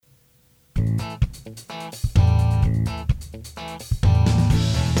And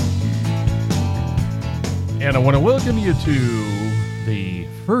I want to welcome you to the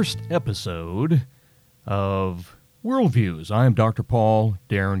first episode of Worldviews. I'm Dr. Paul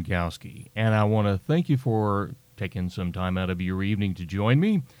Derengowski, and I want to thank you for taking some time out of your evening to join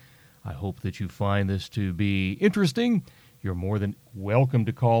me. I hope that you find this to be interesting. You're more than welcome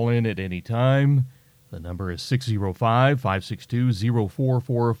to call in at any time. The number is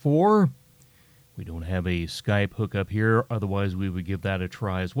 605-562-0444. We don't have a Skype hookup here, otherwise we would give that a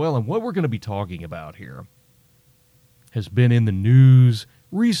try as well. And what we're going to be talking about here has been in the news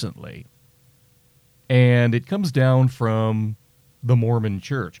recently, and it comes down from the Mormon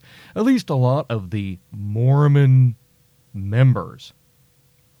Church. At least a lot of the Mormon members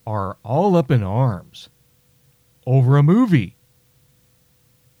are all up in arms over a movie.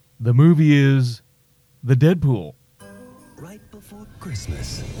 The movie is the Deadpool. Right before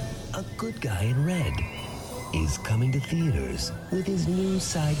Christmas, a good guy in red is coming to theaters with his new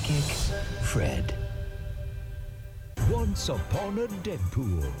sidekick, Fred. Once upon a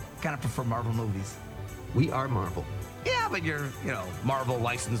Deadpool. Kind of prefer Marvel movies. We are Marvel. Yeah, but you're, Marvel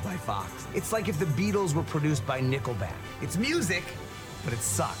licensed by Fox. It's like if the Beatles were produced by Nickelback. It's music, but it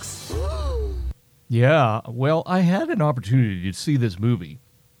sucks. Yeah, well, I had an opportunity to see this movie.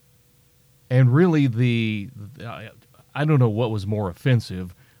 And really I don't know what was more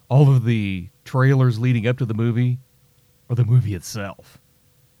offensive, all of the trailers leading up to the movie or the movie itself.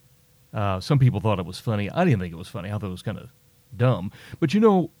 Some people thought it was funny. I didn't think it was funny. I thought it was kind of dumb. But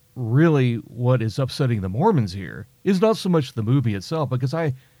really what is upsetting the Mormons here is not so much the movie itself, because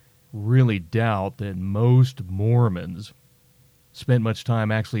I really doubt that most Mormons spent much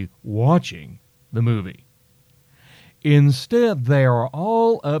time actually watching the movie. Instead, they are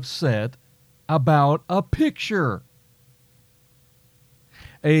all upset about a picture.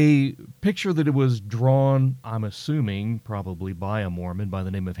 A picture that it was drawn, I'm assuming, probably by a Mormon by the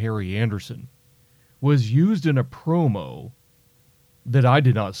name of Harry Anderson, was used in a promo that I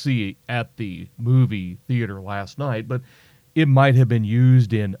did not see at the movie theater last night, but it might have been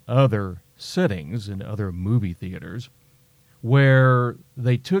used in other settings, in other movie theaters, where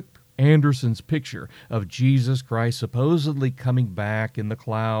they took Anderson's picture of Jesus Christ supposedly coming back in the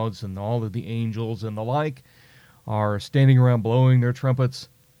clouds, and all of the angels and the like are standing around blowing their trumpets.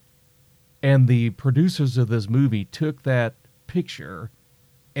 And the producers of this movie took that picture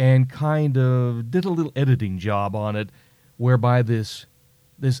and kind of did a little editing job on it, whereby this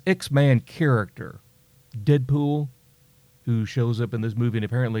X-Man character, Deadpool, who shows up in this movie, and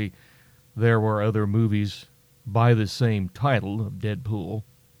apparently there were other movies by the same title of Deadpool,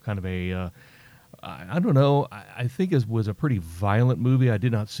 kind of a, I don't know, I think it was a pretty violent movie. I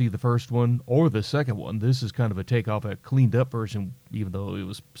did not see the first one or the second one. This is kind of a takeoff, a cleaned up version, even though it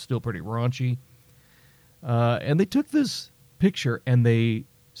was still pretty raunchy. And they took this picture and they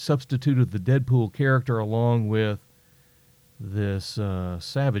substituted the Deadpool character along with this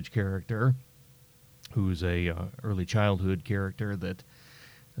Savage character, who's a early childhood character that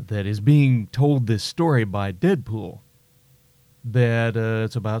is being told this story by Deadpool, that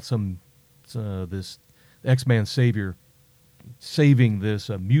it's about this X-Man savior saving this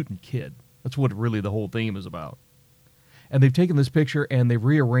mutant kid. That's what really the whole theme is about. And they've taken this picture and they've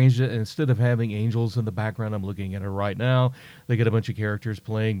rearranged it, and instead of having angels in the background, I'm looking at it right now, they get a bunch of characters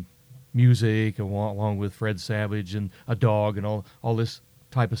playing music along with Fred Savage and a dog and all this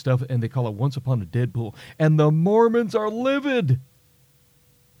type of stuff, and they call it Once Upon a Deadpool. And the Mormons are livid.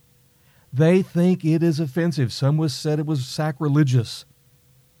 They think it is offensive. Some said it was sacrilegious.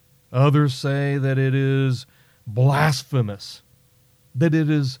 Others say that it is blasphemous, that it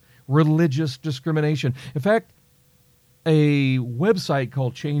is religious discrimination. In fact, a website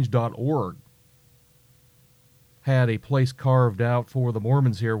called change.org had a place carved out for the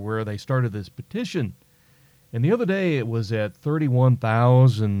Mormons here where they started this petition. And the other day it was at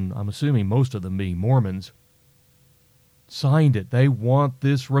 31,000, I'm assuming most of them being Mormons, signed it. They want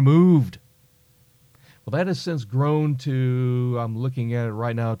this removed. Well, that has since grown to, I'm looking at it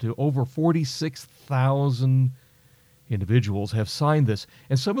right now, to over 46,000 individuals have signed this.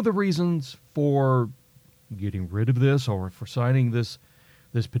 And some of the reasons for getting rid of this or for signing this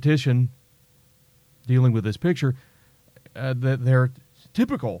petition dealing with this picture, that they're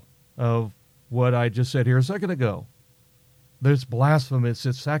typical of what I just said here a second ago. It's blasphemous,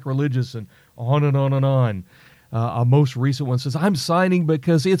 it's sacrilegious, and on and on and on. A most recent one says, I'm signing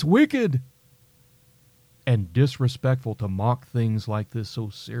because it's wicked and disrespectful to mock things like this, so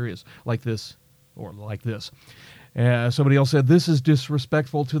serious, like this, or like this. Somebody else said, this is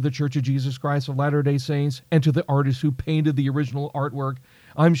disrespectful to the Church of Jesus Christ of Latter-day Saints and to the artist who painted the original artwork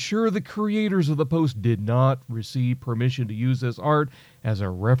I'm sure the creators of the post did not receive permission to use this art as a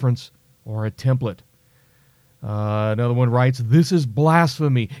reference or a template. Another one writes, "This is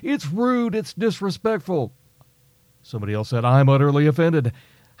blasphemy. It's rude. It's disrespectful." Somebody else said, "I'm utterly offended.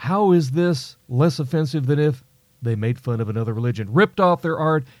 How is this less offensive than if they made fun of another religion, ripped off their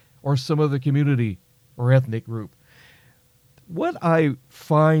art, or some other community or ethnic group?" What I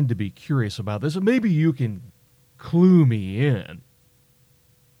find to be curious about this, and maybe you can clue me in,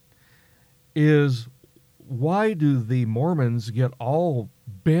 is why do the Mormons get all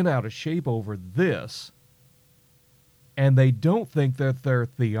bent out of shape over this, and they don't think that their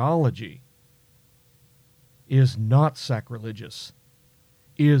theology is not sacrilegious,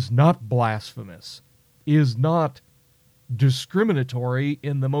 is not blasphemous, is not discriminatory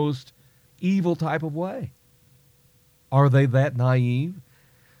in the most evil type of way? Are they that naive?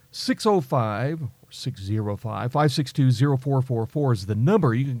 605 or 605-562-0444 is the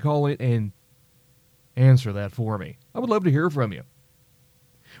number. You can call it and answer that for me. I would love to hear from you.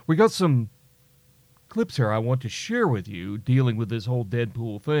 We got some clips here I want to share with you dealing with this whole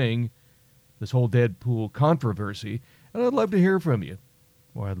Deadpool thing, this whole Deadpool controversy, and I'd love to hear from you.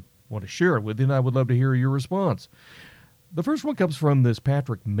 Well, I want to share it with you, and I would love to hear your response. The first one comes from this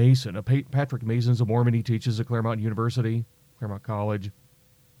Patrick Mason. Patrick Mason's a Mormon. He teaches at Claremont University, Claremont College.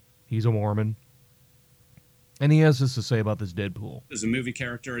 He's a Mormon. And he has this to say about this Deadpool. As a movie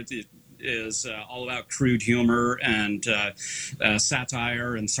character, it is all about crude humor and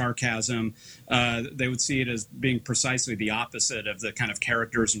satire and sarcasm. They would see it as being precisely the opposite of the kind of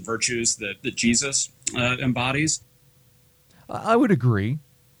characters and virtues that Jesus embodies. I would agree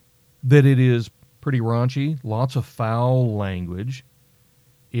that it is pretty raunchy, lots of foul language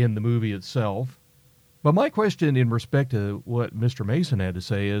in the movie itself. But my question in respect to what Mr. Mason had to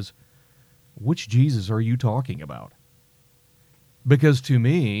say is, which Jesus are you talking about? Because to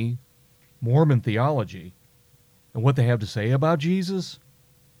me, Mormon theology and what they have to say about Jesus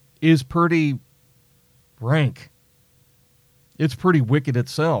is pretty rank. It's pretty wicked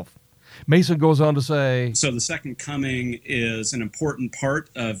itself. Mason goes on to say, so the second coming is an important part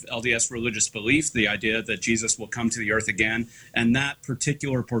of LDS religious belief, the idea that Jesus will come to the earth again. And that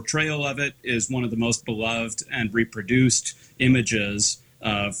particular portrayal of it is one of the most beloved and reproduced images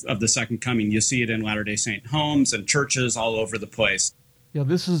of the second coming. You see it in Latter-day Saint homes and churches all over the place. Yeah,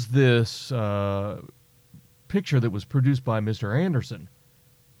 this is this picture that was produced by Mr. Anderson.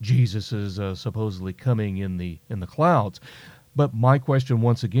 Jesus is supposedly coming in the clouds. But my question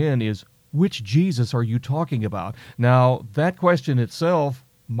once again is, which Jesus are you talking about? Now, that question itself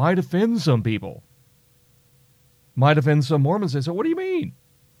might offend some people. Might offend some Mormons. They say, what do you mean?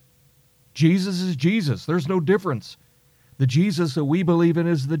 Jesus is Jesus. There's no difference. The Jesus that we believe in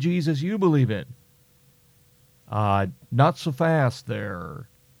is the Jesus you believe in. Not so fast there,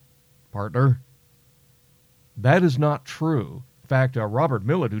 partner. That is not true. In fact, Robert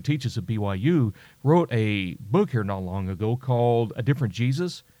Millett, who teaches at BYU, wrote a book here not long ago called A Different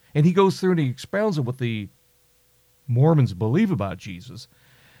Jesus, and he goes through and he expounds on what the Mormons believe about Jesus.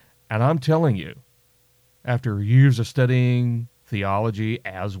 And I'm telling you, after years of studying theology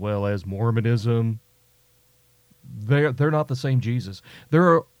as well as Mormonism, they're not the same Jesus.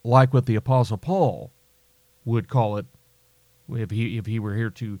 They're like what the Apostle Paul would call it if he were here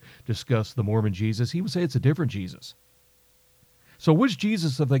to discuss the Mormon Jesus. He would say it's a different Jesus. So which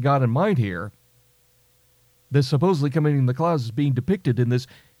Jesus have they got in mind here that's supposedly coming in the clouds is being depicted in this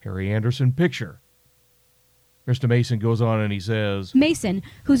Harry Anderson picture? Mr. Mason goes on and he says, Mason,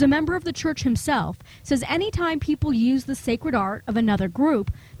 who's a member of the church himself, says anytime people use the sacred art of another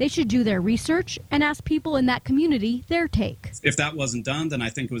group, they should do their research and ask people in that community their take. If that wasn't done, then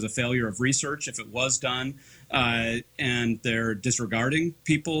I think it was a failure of research. If it was done and they're disregarding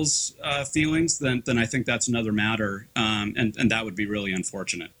people's feelings, then I think that's another matter, and that would be really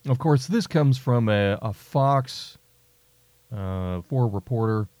unfortunate. Of course, this comes from a Fox 4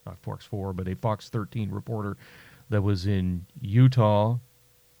 reporter, not Fox 4, but a Fox 13 reporter that was in Utah,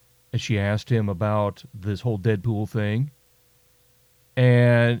 and she asked him about this whole Deadpool thing,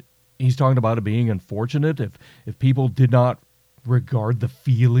 and he's talking about it being unfortunate if people did not regard the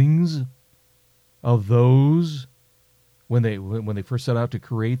feelings of those when they first set out to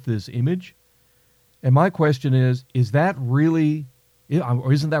create this image. And my question is that really,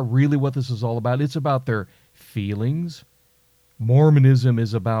 or isn't that really what this is all about? It's about their feelings. Mormonism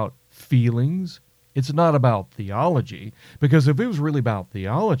is about feelings. It's not about theology, because if it was really about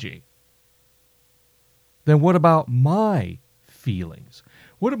theology, then what about my feelings?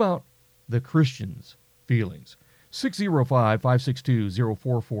 What about the Christians' feelings?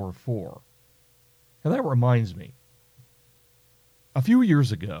 605-562-0444. And that reminds me, A few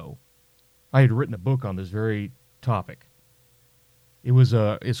years ago, I had written a book on this very topic.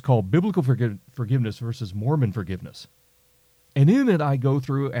 It's called Biblical Forgiveness versus Mormon Forgiveness. And in it, I go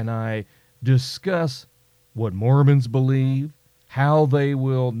through and I discuss what Mormons believe, how they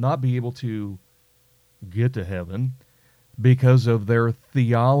will not be able to get to heaven because of their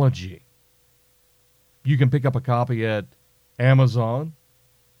theology. You can pick up a copy at Amazon.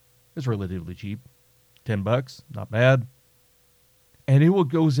 It's relatively cheap, $10, not bad. And it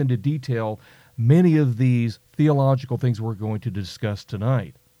goes into detail many of these theological things we're going to discuss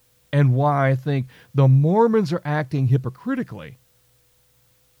tonight, and why I think the Mormons are acting hypocritically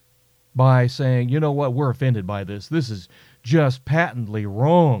by saying, you know what, we're offended by this. This is just patently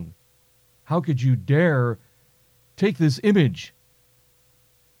wrong. How could you dare take this image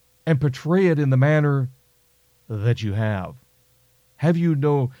and portray it in the manner that you have? Have you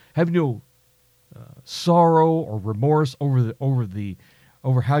no sorrow or remorse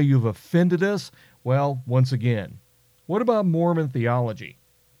over how you've offended us? Well, once again, what about Mormon theology?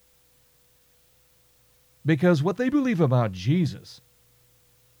 Because what they believe about Jesus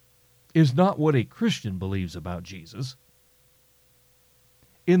is not what a Christian believes about Jesus.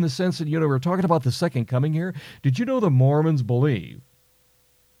 In the sense that, we're talking about the second coming here. Did you know the Mormons believe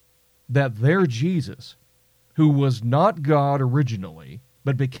that their Jesus, who was not God originally,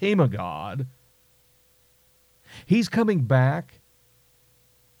 but became a God, he's coming back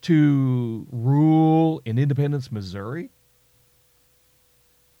to rule in Independence, Missouri?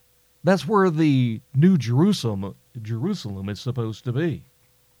 That's where the New Jerusalem is supposed to be.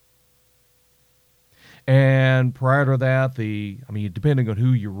 And prior to that, depending on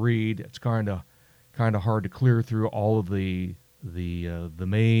who you read, it's kind of hard to clear through all of the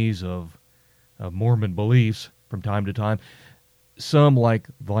maze of Mormon beliefs from time to time. Some, like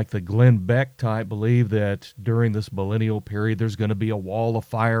the Glenn Beck type, believe that during this millennial period there's going to be a wall of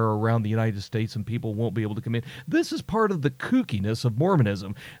fire around the United States and people won't be able to come in. This is part of the kookiness of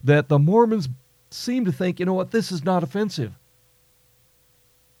Mormonism, that the Mormons seem to think, this is not offensive.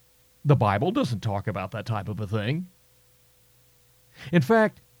 The Bible doesn't talk about that type of a thing. In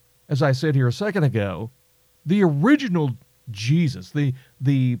fact, as I said here a second ago, the original Jesus,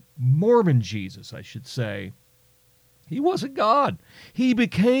 the Mormon Jesus, I should say, he wasn't God. He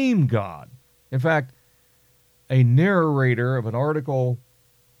became God. In fact, a narrator of an article,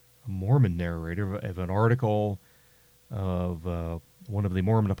 a Mormon narrator of an article of one of the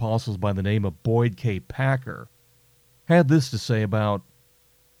Mormon apostles by the name of Boyd K. Packer, had this to say about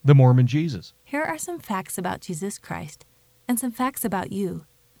the Mormon Jesus. Here are some facts about Jesus Christ and some facts about you.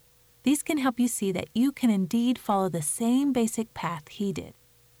 These can help you see that you can indeed follow the same basic path he did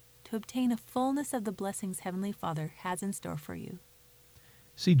to obtain a fullness of the blessings Heavenly Father has in store for you.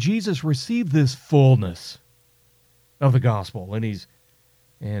 See, Jesus received this fullness of the gospel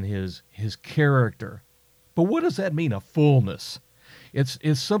and his character. But what does that mean, a fullness?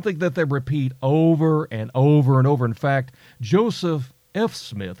 It's something that they repeat over and over and over. In fact, Joseph F.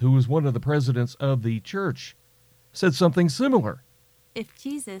 Smith, who was one of the presidents of the church, said something similar. If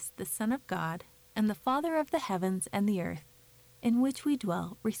Jesus, the Son of God, and the Father of the heavens and the earth, in which we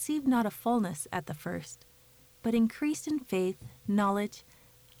dwell, received not a fullness at the first, but increased in faith, knowledge,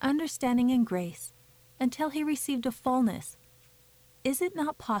 understanding, and grace, until he received a fullness, is it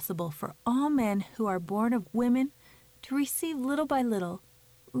not possible for all men who are born of women to receive little by little,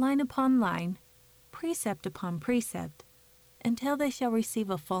 line upon line, precept upon precept, until they shall receive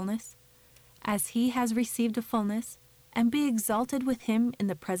a fullness, as he has received a fullness, and be exalted with him in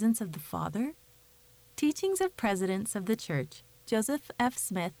the presence of the Father? Teachings of Presidents of the Church, Joseph F.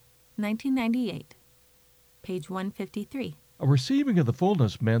 Smith, 1998, page 153. A receiving of the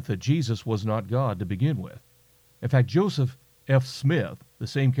fullness meant that Jesus was not God to begin with. In fact, Joseph F. Smith, the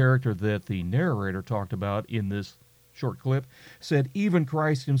same character that the narrator talked about in this short clip, said even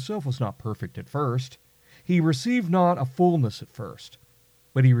Christ himself was not perfect at first. He received not a fullness at first,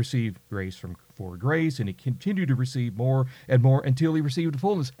 but he received grace for grace, and he continued to receive more and more until he received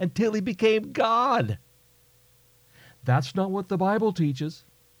fullness, until he became God. That's not what the Bible teaches.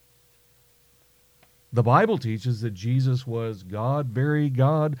 The Bible teaches that Jesus was God, very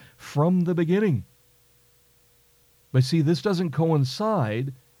God, from the beginning. But see, this doesn't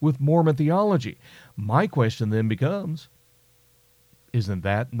coincide with Mormon theology. My question then becomes, isn't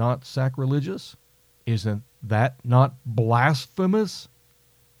that not sacrilegious? Isn't that not blasphemous?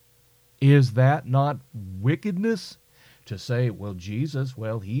 Is that not wickedness? To say, well, Jesus,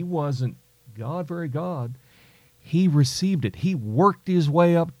 he wasn't God, very God. He received it. He worked his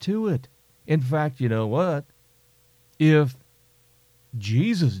way up to it. In fact, you know what? If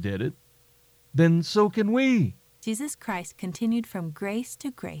Jesus did it, then so can we. Jesus Christ continued from grace to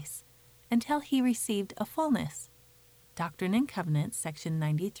grace until he received a fullness. Doctrine and Covenants, section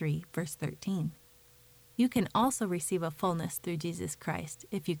 93, verse 13. You can also receive a fullness through Jesus Christ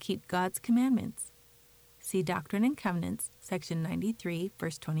if you keep God's commandments. See Doctrine and Covenants, section 93,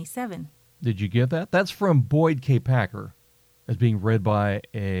 verse 27. Did you get that? That's from Boyd K. Packer. That's being read by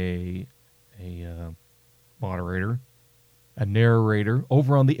a moderator, a narrator,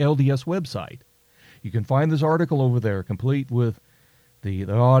 over on the LDS website. You can find this article over there, complete with the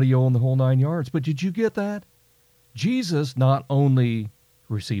audio and the whole 9 yards. But did you get that? Jesus not only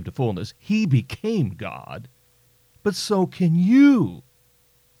received a fullness, he became God, but so can you.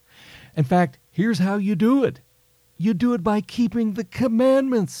 In fact, here's how you do it. You do it by keeping the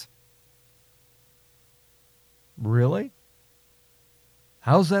commandments. Really?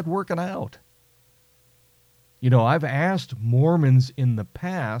 How's that working out? You know, I've asked Mormons in the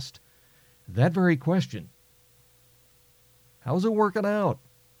past that very question. How's it working out?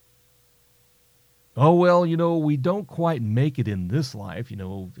 Oh, well, you know, we don't quite make it in this life. You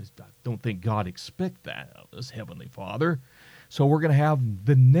know, I don't think God expects that of us, Heavenly Father. So we're going to have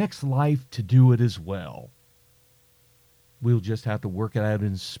the next life to do it as well. We'll just have to work it out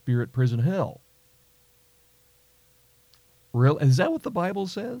in spirit prison hell. Real? Is that what the Bible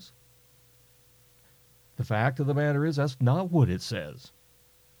says? The fact of the matter is, that's not what it says.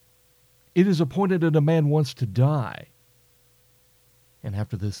 It is appointed that a man wants to die, and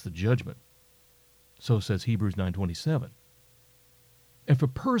after this the judgment. So says Hebrews 9:27. If a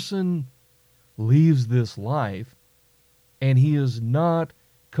person leaves this life and he is not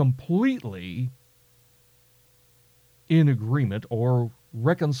completely in agreement or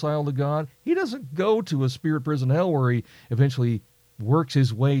reconciled to God, he doesn't go to a spirit prison hell where he eventually works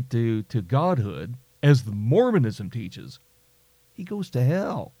his way to godhood, as the Mormonism teaches. He goes to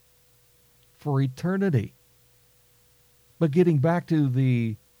hell for eternity. But getting back to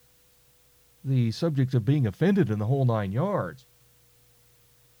the subject of being offended in the whole 9 yards,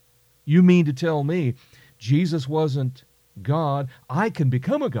 you mean to tell me Jesus wasn't God? I can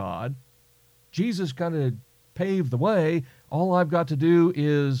become a God. Jesus kind of paved the way. All I've got to do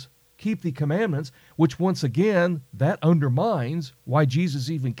is keep the commandments, which once again, that undermines why Jesus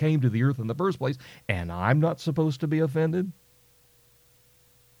even came to the earth in the first place, and I'm not supposed to be offended?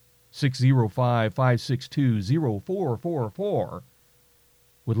 605-562-0444.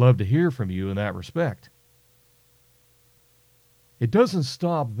 Would love to hear from you in that respect. It doesn't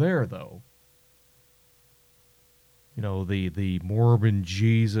stop there, though. You know, the Mormon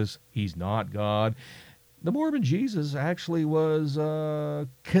Jesus, he's not God. The Mormon Jesus actually was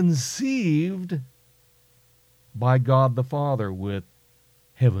conceived by God the Father with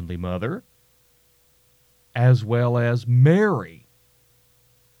Heavenly Mother, as well as Mary.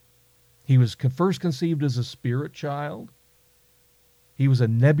 He was first conceived as a spirit child. He was a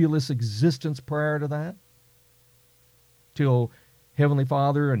nebulous existence prior to that, till Heavenly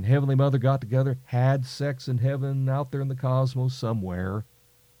Father and Heavenly Mother got together, had sex in heaven, out there in the cosmos somewhere.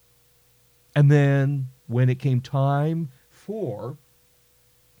 And then, when it came time for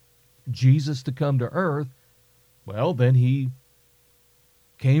Jesus to come to earth, well, then he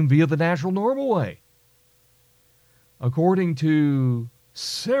came via the natural, normal way. According to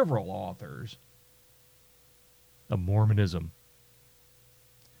several authors of Mormonism,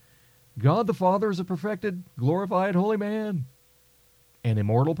 God the Father is a perfected, glorified, holy man, an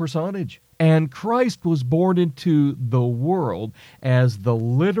immortal personage. And Christ was born into the world as the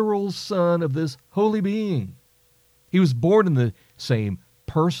literal son of this holy being. He was born in the same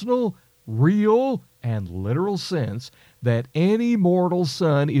personal, real, and literal sense that any mortal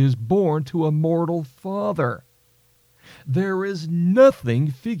son is born to a mortal father. There is nothing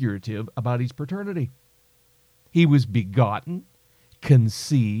figurative about his paternity. He was begotten,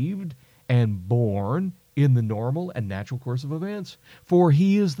 conceived, and born in the normal and natural course of events. For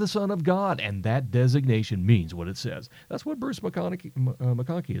he is the Son of God, and that designation means what it says. That's what Bruce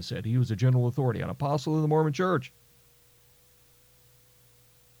McConkie has said. He was a general authority, an apostle of the Mormon Church.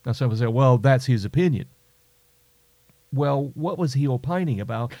 Now some will say, well, that's his opinion. Well, what was he opining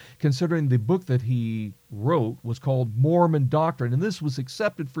about, considering the book that he wrote was called Mormon Doctrine, and this was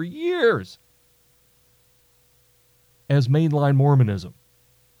accepted for years as mainline Mormonism.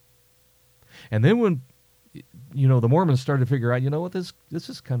 And then when, the Mormons started to figure out, what, this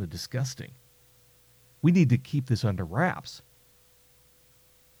is kind of disgusting. We need to keep this under wraps.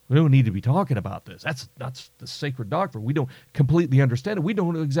 We don't need to be talking about this. That's the sacred doctrine. We don't completely understand it. We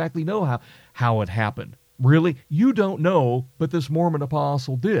don't exactly know how it happened. Really? You don't know, but this Mormon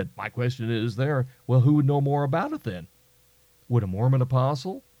apostle did. My question is well, who would know more about it then? Would a Mormon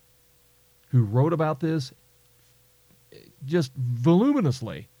apostle who wrote about this just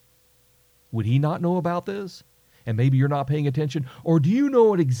voluminously. Would he not know about this? And maybe you're not paying attention? Or do you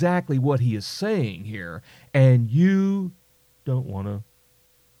know exactly what he is saying here, and you don't want to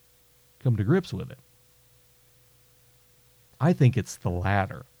come to grips with it? I think it's the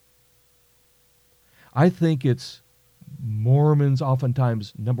latter. I think it's Mormons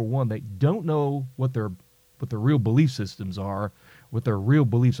oftentimes, number one, they don't know what their real belief systems are, what their real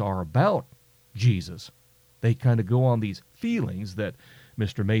beliefs are about Jesus. They kind of go on these feelings that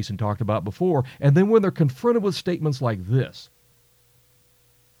Mr. Mason talked about before, and then when they're confronted with statements like this,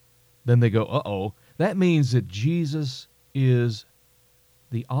 then they go, uh-oh, that means that Jesus is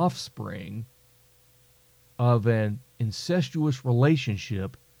the offspring of an incestuous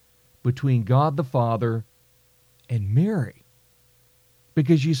relationship between God the Father and Mary.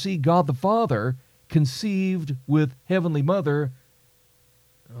 Because you see, God the Father conceived with Heavenly Mother,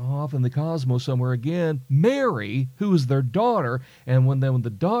 off in the cosmos somewhere again, Mary, who is their daughter, and when the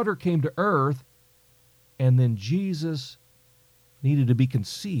daughter came to earth, and then Jesus needed to be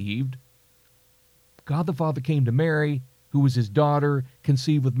conceived, God the Father came to Mary, who was his daughter,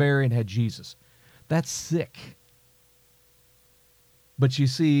 conceived with Mary, and had Jesus. That's sick. But you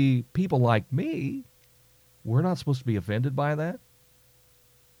see, people like me, we're not supposed to be offended by that.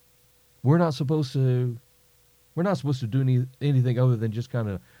 We're not supposed to do anything other than just kind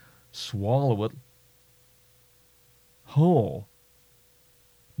of swallow it whole.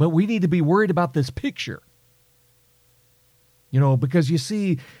 But we need to be worried about this picture. Because you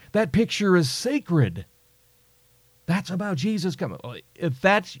see, that picture is sacred. That's about Jesus coming. If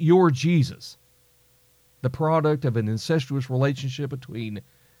that's your Jesus, the product of an incestuous relationship between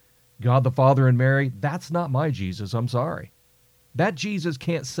God the Father and Mary, that's not my Jesus. I'm sorry. That Jesus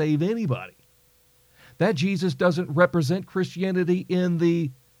can't save anybody. That Jesus doesn't represent Christianity in the,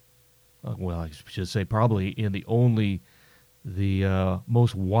 I should say probably in the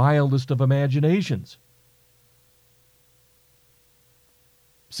most wildest of imaginations.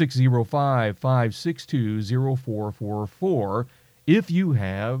 605-562-0444. If you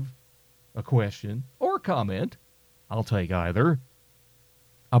have a question or a comment, I'll take either,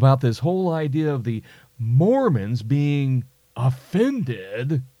 about this whole idea of the Mormons being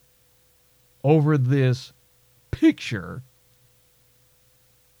offended over this picture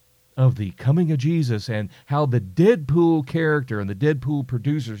of the coming of Jesus and how the Deadpool character and the Deadpool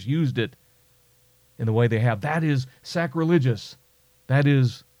producers used it in the way they have. That is sacrilegious. That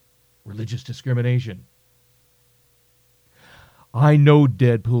is religious discrimination. I know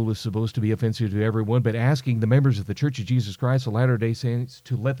Deadpool is supposed to be offensive to everyone, but asking the members of the Church of Jesus Christ of Latter-day Saints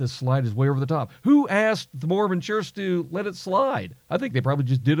to let this slide is way over the top. Who asked the Mormon Church to let it slide? I think they probably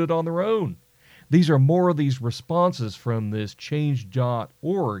just did it on their own. These are more of these responses from this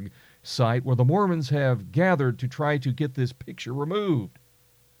change.org site where the Mormons have gathered to try to get this picture removed.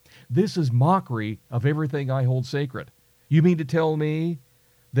 This is mockery of everything I hold sacred. You mean to tell me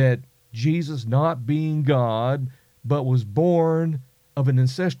that Jesus, not being God, but was born of an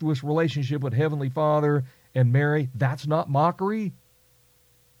incestuous relationship with Heavenly Father and Mary, that's not mockery?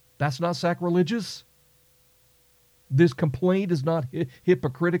 That's not sacrilegious? This complaint is not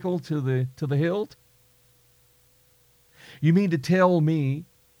hypocritical to the hilt? You mean to tell me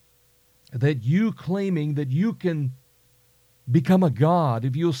that you claiming that you can become a God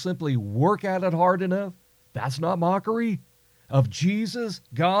if you'll simply work at it hard enough, that's not mockery? Of Jesus,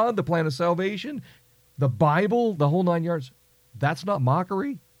 God, the plan of salvation, the Bible, the whole 9 yards, that's not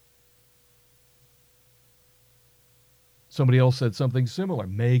mockery? Somebody else said something similar.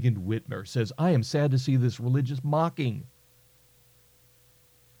 Megan Whitmer says, I am sad to see this religious mocking.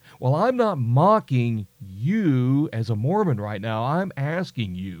 Well, I'm not mocking you as a Mormon right now. I'm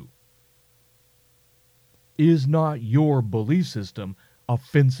asking you, is not your belief system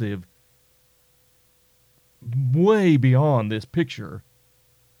offensive way beyond this picture,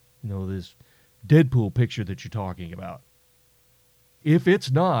 this Deadpool picture that you're talking about? If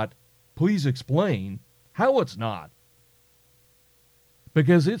it's not, please explain how it's not.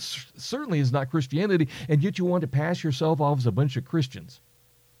 Because it certainly is not Christianity, and yet you want to pass yourself off as a bunch of Christians.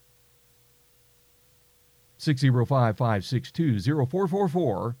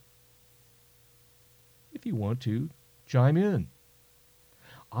 605-562-0444 if you want to chime in.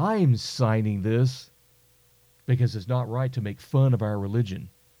 I'm signing this because it's not right to make fun of our religion.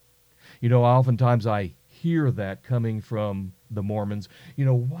 Oftentimes I hear that coming from the Mormons.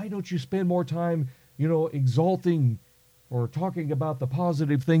 Why don't you spend more time, exalting or talking about the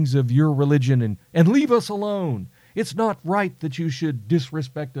positive things of your religion and leave us alone? It's not right that you should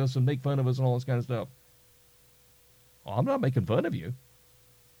disrespect us and make fun of us and all this kind of stuff. Well, I'm not making fun of you.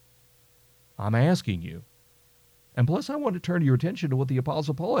 I'm asking you, And plus, I want to turn your attention to what the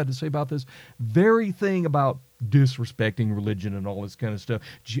Apostle Paul had to say about this very thing about disrespecting religion and all this kind of stuff.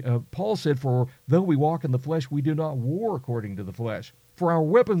 Paul said, "For though we walk in the flesh, we do not war according to the flesh. For our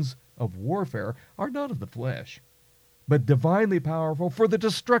weapons of warfare are not of the flesh, but divinely powerful for the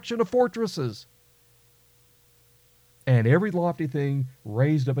destruction of fortresses, and every lofty thing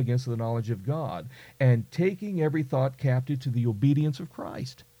raised up against the knowledge of God, and taking every thought captive to the obedience of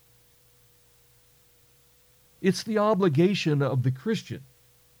Christ." It's the obligation of the Christian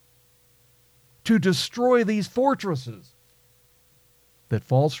to destroy these fortresses that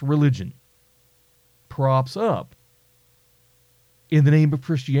false religion props up in the name of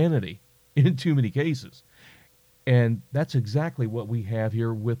Christianity in too many cases. And that's exactly what we have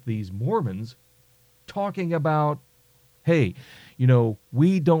here with these Mormons talking about, hey,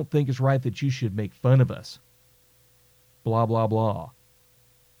 we don't think it's right that you should make fun of us. Blah, blah, blah.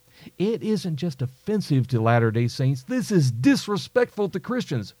 It isn't just offensive to Latter-day Saints. This is disrespectful to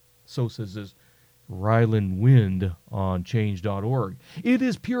Christians. So says this Ryland Wind on change.org. It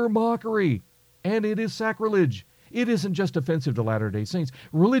is pure mockery, and it is sacrilege. It isn't just offensive to Latter-day Saints.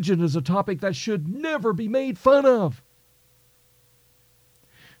 Religion is a topic that should never be made fun of.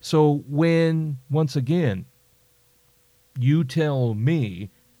 So when, once again, you tell me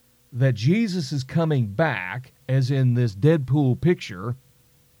that Jesus is coming back, as in this Deadpool picture,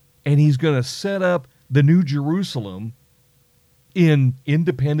 and he's going to set up the New Jerusalem in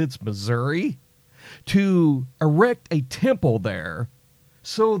Independence, Missouri, to erect a temple there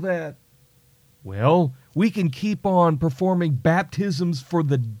so that, well, we can keep on performing baptisms for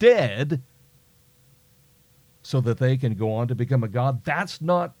the dead so that they can go on to become a god. That's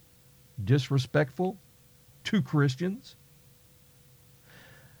not disrespectful to Christians.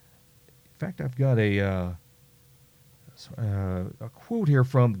 In fact, I've got a quote here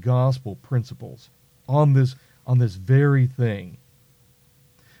from Gospel Principles on this very thing,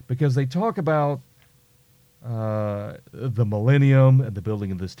 because they talk about the millennium and the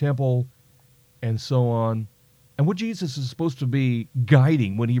building of this temple and so on, and what Jesus is supposed to be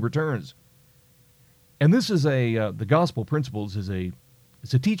guiding when he returns. And this is the Gospel Principles is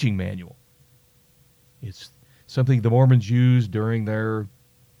a teaching manual. It's something the Mormons use during their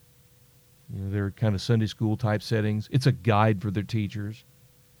kind of Sunday school type settings. It's a guide for their teachers.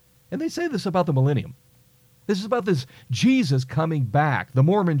 And they say this about the millennium. This is about this Jesus coming back, the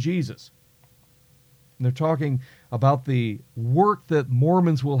Mormon Jesus. And they're talking about the work that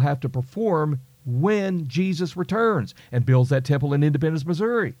Mormons will have to perform when Jesus returns and builds that temple in Independence,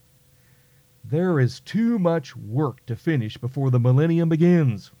 Missouri. There is too much work to finish before the millennium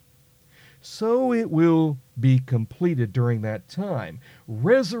begins. So it will be completed during that time.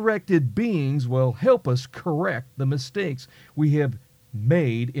 Resurrected beings will help us correct the mistakes we have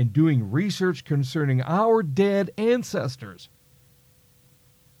made in doing research concerning our dead ancestors.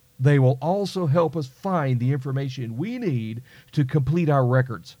 They will also help us find the information we need to complete our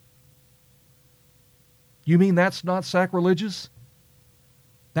records. You mean that's not sacrilegious?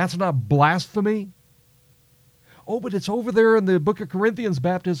 That's not blasphemy? Oh, but it's over there in the book of Corinthians,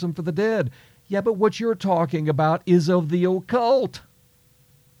 baptism for the dead. Yeah, but what you're talking about is of the occult.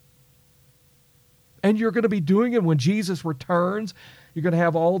 And you're going to be doing it when Jesus returns. You're going to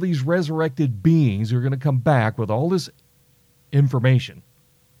have all these resurrected beings who are going to come back with all this information.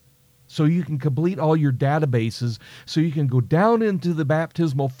 So you can complete all your databases, so you can go down into the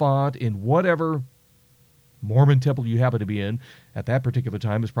baptismal font in whatever Mormon temple you happen to be in. At that particular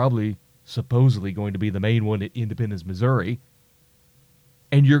time, is probably supposedly going to be the main one at Independence, Missouri.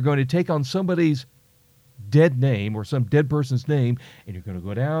 And you're going to take on somebody's dead name or some dead person's name, and you're going to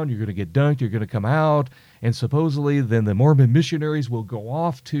go down, you're going to get dunked, you're going to come out, and supposedly then the Mormon missionaries will go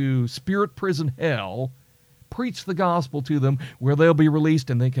off to spirit prison hell, preach the gospel to them, where they'll be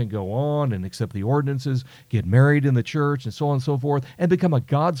released and they can go on and accept the ordinances, get married in the church, and so on and so forth, and become a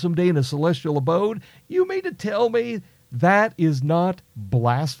god someday in a celestial abode. You mean to tell me that is not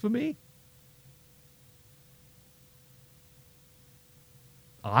blasphemy?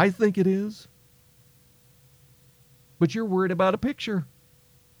 I think it is. But you're worried about a picture.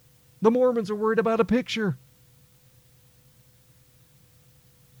 The Mormons are worried about a picture.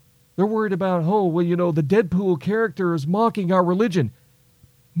 They're worried about, the Deadpool character is mocking our religion.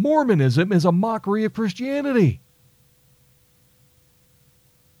 Mormonism is a mockery of Christianity.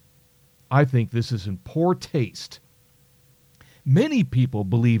 I think this is in poor taste. Many people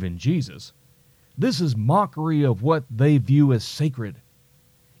believe in Jesus. This is mockery of what they view as sacred.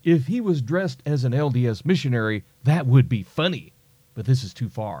 If he was dressed as an LDS missionary, that would be funny, but this is too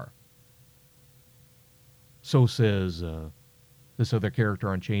far. So says this other character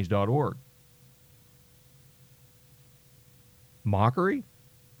on change.org. Mockery?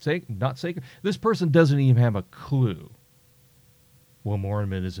 Not sacred? This person doesn't even have a clue what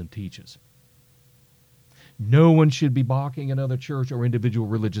Mormonism teaches. No one should be balking another church or individual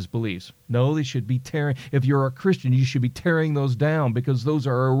religious beliefs. No, they should be tearing. If you're a Christian, you should be tearing those down because those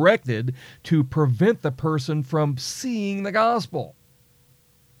are erected to prevent the person from seeing the gospel.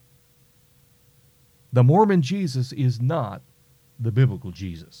 The Mormon Jesus is not the biblical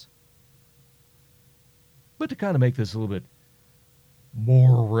Jesus. But to kind of make this a little bit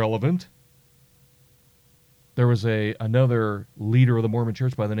more relevant, there was another leader of the Mormon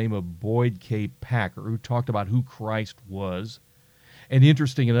Church by the name of Boyd K. Packer who talked about who Christ was. And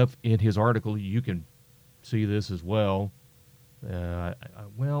interesting enough, in his article, you can see this as well. I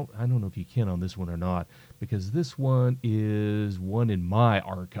don't know if you can on this one or not, because this one is one in my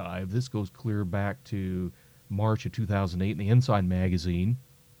archive. This goes clear back to March of 2008 in the Ensign magazine.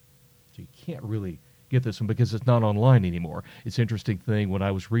 So you can't really get this one because it's not online anymore. It's an interesting thing. When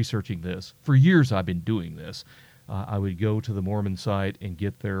I was researching this, for years I've been doing this, I would go to the Mormon site and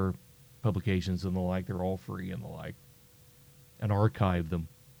get their publications and the like. They're all free and the like, and archive them.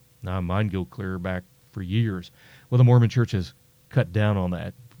 Now mine go clear back for years. Well, the Mormon Church has cut down on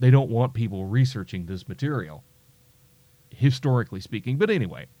that. They don't want people researching this material, historically speaking. But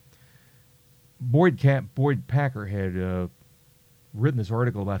anyway, Boyd Packer had written this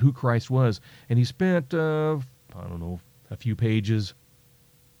article about who Christ was, and he spent, a few pages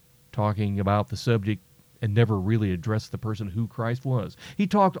talking about the subject and never really addressed the person who Christ was. He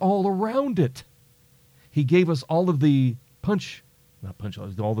talked all around it. He gave us all of the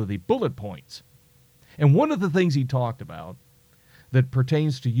all of the bullet points. And one of the things he talked about that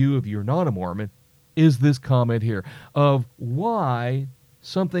pertains to you if you're not a Mormon is this comment here of why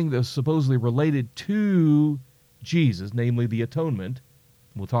something that's supposedly related to Jesus, namely the atonement,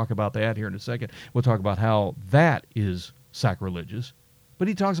 we'll talk about that here in a second. We'll talk about how that is sacrilegious. But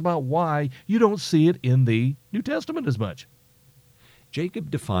he talks about why you don't see it in the New Testament as much. Jacob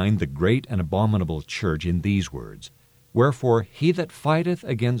defined the great and abominable church in these words, "Wherefore he that fighteth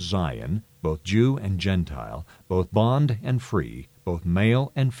against Zion, both Jew and Gentile, both bond and free, both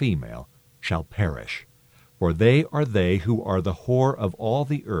male and female, shall perish. For they are they who are the whore of all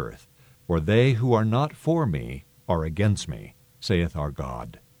the earth, for they who are not for me are against me, saith our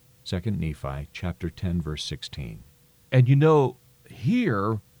God." 2 Nephi chapter 10, verse 16. And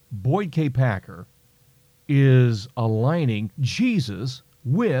here, Boyd K. Packer is aligning Jesus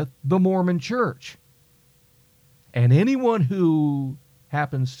with the Mormon Church. And anyone who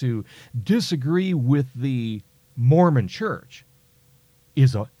happens to disagree with the Mormon Church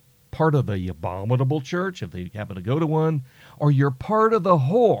is a part of the abominable church, if they happen to go to one, or you're part of the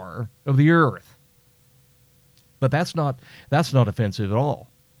whore of the earth. But that's not offensive at all.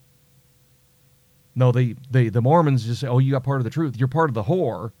 No, the Mormons just say, oh, you got part of the truth. You're part of the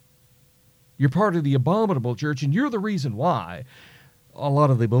whore. You're part of the abominable church, and you're the reason why a lot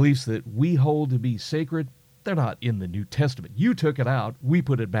of the beliefs that we hold to be sacred, they're not in the New Testament. You took it out. We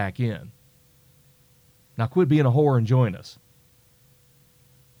put it back in. Now quit being a whore and join us.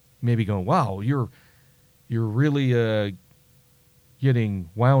 Maybe going, wow, you're really getting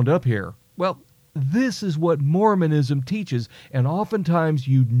wound up here. Well, this is what Mormonism teaches, and oftentimes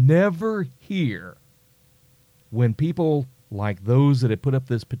you never hear when people like those that have put up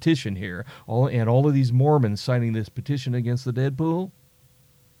this petition here, all of these Mormons signing this petition against the Deadpool,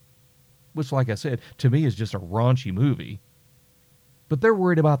 which, like I said, to me is just a raunchy movie. But they're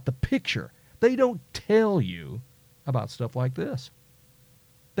worried about the picture. They don't tell you about stuff like this.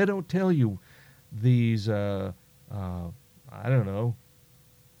 They don't tell you these,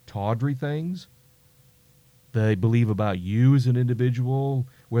 tawdry things they believe about you as an individual,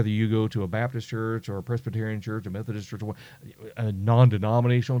 whether you go to a Baptist church or a Presbyterian church, a Methodist church, or a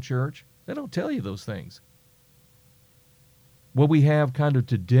non-denominational church. They don't tell you those things. What we have kind of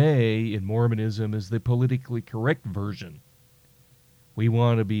today in Mormonism is the politically correct version. We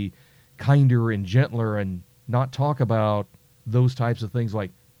want to be kinder and gentler and not talk about those types of things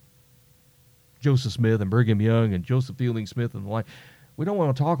like Joseph Smith and Brigham Young and Joseph Fielding Smith and the like. We don't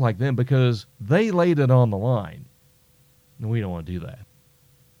want to talk like them because they laid it on the line. And we don't want to do that.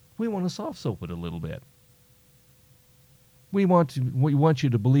 We want to soft soap it a little bit. We want you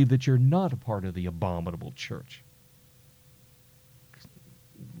to believe that you're not a part of the abominable church.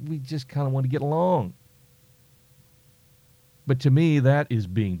 We just kind of want to get along. But to me, that is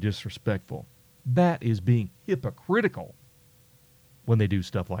being disrespectful. That is being hypocritical when they do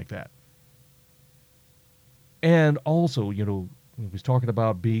stuff like that. And also, he was talking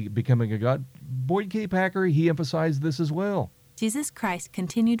about becoming a God. Boyd K. Packer, he emphasized this as well. Jesus Christ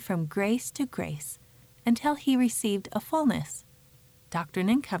continued from grace to grace until he received a fullness, Doctrine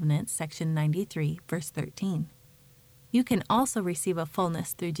and Covenants, section 93, verse 13. You can also receive a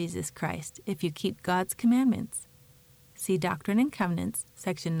fullness through Jesus Christ if you keep God's commandments. See Doctrine and Covenants,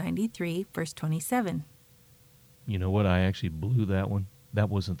 section 93, verse 27. You know what? I actually blew that one. That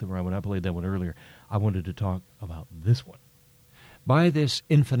wasn't the right one. I played that one earlier. I wanted to talk about this one. By this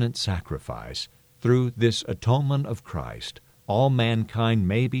infinite sacrifice, through this atonement of Christ, all mankind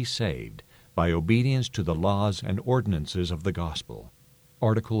may be saved by obedience to the laws and ordinances of the gospel.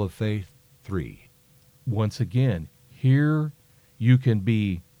 Article of Faith 3. Once again, here you can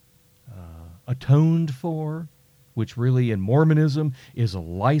be atoned for, which really in Mormonism is a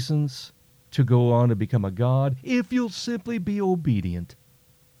license to go on and become a god if you'll simply be obedient.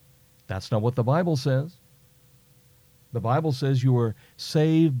 That's not what the Bible says. The Bible says you are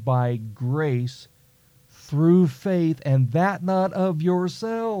saved by grace through faith, and that not of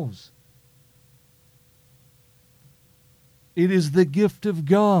yourselves. It is the gift of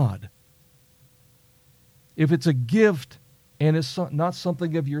God. If it's a gift and it's not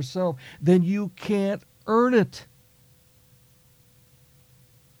something of yourself, then you can't earn it.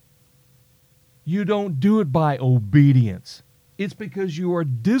 You don't do it by obedience. It's because you are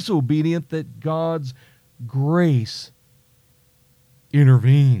disobedient that God's grace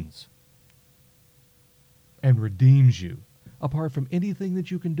intervenes and redeems you, apart from anything that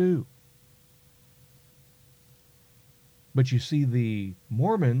you can do. But you see, the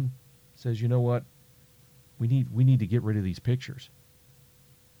Mormon says, you know what? We need to get rid of these pictures.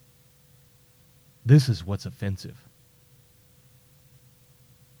 This is what's offensive.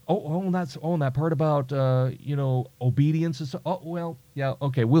 And that part about obedience and stuff. Oh, well, yeah,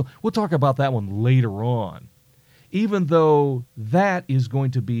 okay. We'll talk about that one later on. Even though that is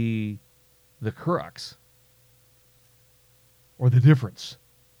going to be the crux or the difference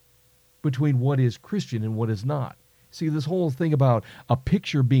between what is Christian and what is not. See, this whole thing about a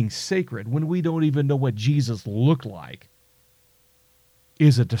picture being sacred when we don't even know what Jesus looked like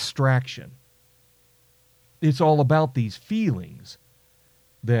is a distraction. It's all about these feelings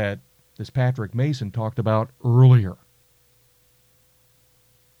that this Patrick Mason talked about earlier.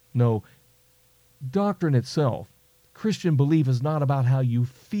 No, doctrine itself, Christian belief is not about how you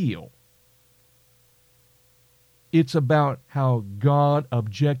feel. It's about how God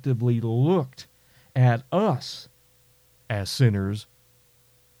objectively looked at us as sinners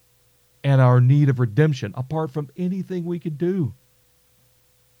and our need of redemption apart from anything we could do.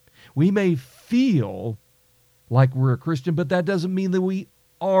 We may feel like we're a Christian, but that doesn't mean that we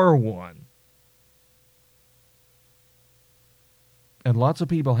are one. And lots of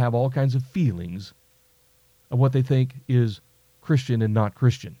people have all kinds of feelings of what they think is Christian and not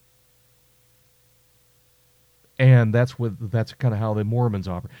Christian. And that's kind of how the Mormons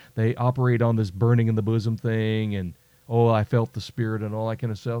operate. They operate on this burning in the bosom thing and, oh, I felt the Spirit and all that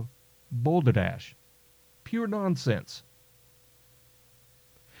kind of stuff. Balderdash. Pure nonsense.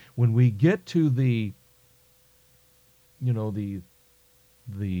 When we get to the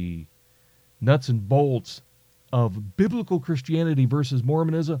nuts and bolts of biblical Christianity versus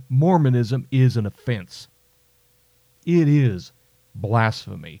Mormonism, Mormonism is an offense. It is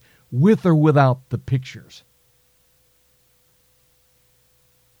blasphemy, with or without the pictures.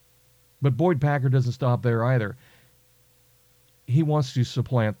 But Boyd Packer doesn't stop there either. He wants to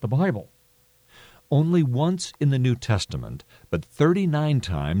supplant the Bible. Only once in the New Testament, but 39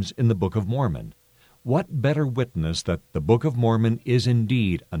 times in the Book of Mormon. What better witness that the Book of Mormon is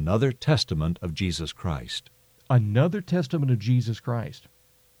indeed another testament of Jesus Christ? Another testament of Jesus Christ.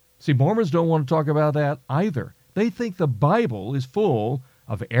 See, Mormons don't want to talk about that either. They think the Bible is full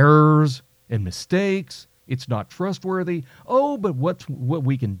of errors and mistakes. It's not trustworthy. Oh, but what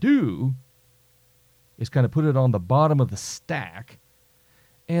we can do is kind of put it on the bottom of the stack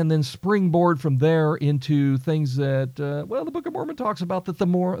and then springboard from there into things that, the Book of Mormon talks about that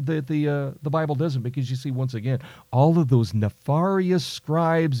the Bible doesn't, because you see, once again, all of those nefarious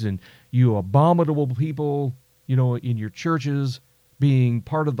scribes and you abominable people, in your churches being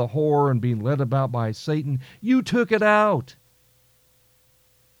part of the whore and being led about by Satan, you took it out.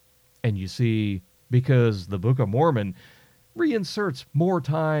 And you see, because the Book of Mormon reinserts more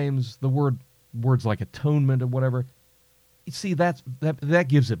times the words like atonement and whatever, you see, that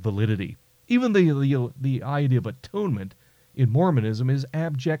gives it validity. Even the idea of atonement in Mormonism is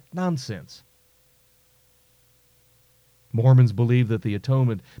abject nonsense. Mormons believe that the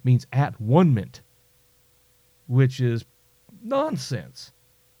atonement means at-one-ment, which is nonsense.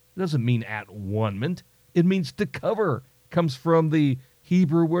 It doesn't mean at-one-ment. It means to cover. It comes from the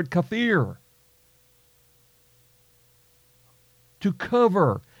Hebrew word kafir. To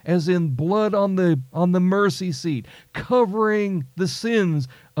cover. as in blood on the mercy seat, covering the sins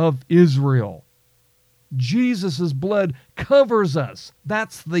of Israel. Jesus' blood covers us.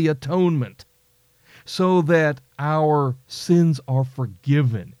 That's the atonement. So that our sins are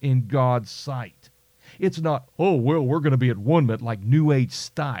forgiven in God's sight. It's not, oh, well, we're going to be at one-ment like New Age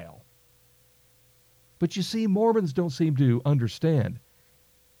style. But you see, Mormons don't seem to understand.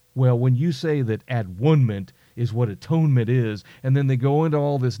 Well, when you say that at one-ment is what atonement is, and then they go into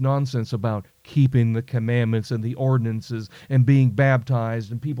all this nonsense about keeping the commandments and the ordinances and being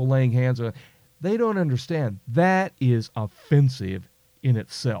baptized and people laying hands on, they don't understand. That is offensive in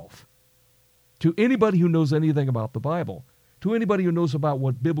itself. To anybody who knows anything about the Bible, to anybody who knows about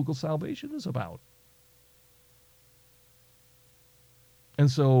what biblical salvation is about. And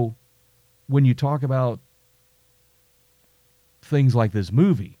so, when you talk about things like this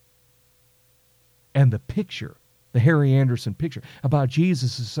movie, and the picture, the Harry Anderson picture, about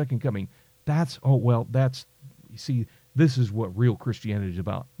Jesus' second coming, you see, this is what real Christianity is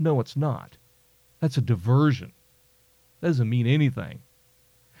about. No, it's not. That's a diversion. That doesn't mean anything.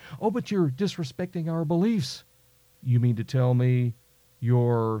 Oh, but you're disrespecting our beliefs. You mean to tell me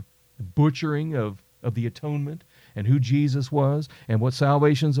you're butchering of the atonement and who Jesus was and what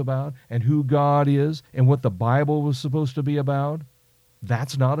salvation's about and who God is and what the Bible was supposed to be about?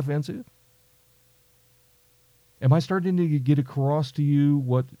 That's not offensive? Am I starting to get across to you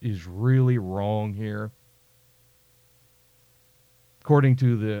what is really wrong here? According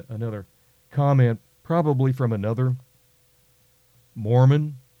to another comment, probably from another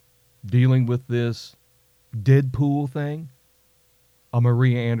Mormon dealing with this Deadpool thing,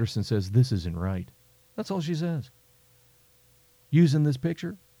 Maria Anderson says, this isn't right. That's all she says. Using this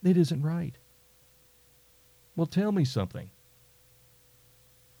picture, it isn't right. Well, tell me something.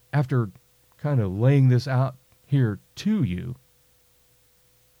 After kind of laying this out here to you,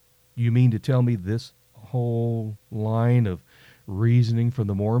 you mean to tell me this whole line of reasoning from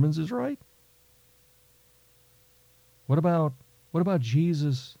the Mormons is right? What about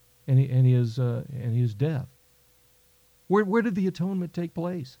Jesus and his death? Where did the atonement take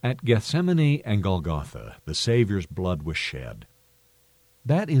place? At Gethsemane and Golgotha, the Savior's blood was shed.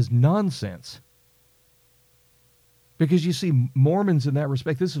 That is nonsense. Because you see, Mormons in that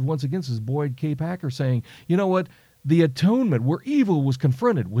respect, this is once again, this is Boyd K. Packer saying, you know what? The atonement where evil was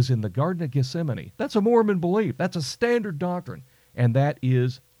confronted was in the Garden of Gethsemane. That's a Mormon belief. That's a standard doctrine. And that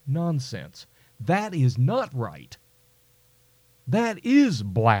is nonsense. That is not right. That is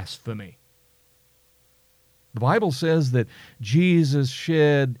blasphemy. The Bible says that Jesus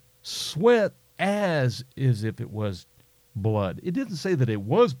shed sweat as if it was blood. It didn't say that it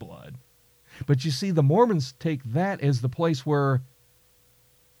was blood. But you see, the Mormons take that as the place where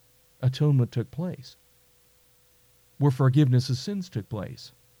atonement took place, where forgiveness of sins took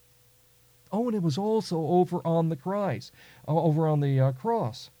place. Oh, and it was also over on the cross.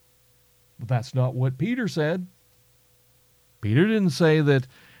 But that's not what Peter said. Peter didn't say that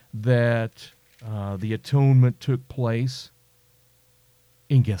the atonement took place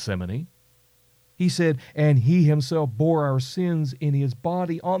in Gethsemane. He said, and he himself bore our sins in his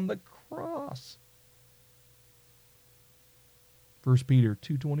body on the cross. 1 Peter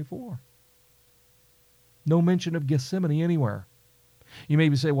 2:24. No mention of Gethsemane anywhere. You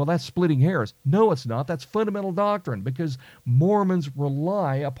may say, well, that's splitting hairs. No, it's not. That's fundamental doctrine, because Mormons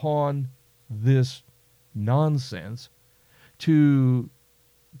rely upon this nonsense to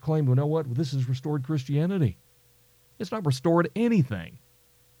claim, well, you know what? This is restored Christianity. It's not restored anything.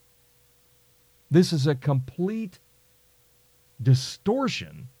 This is a complete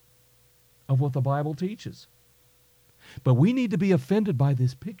distortion of what the Bible teaches. But we need to be offended by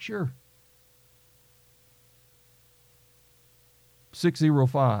this picture.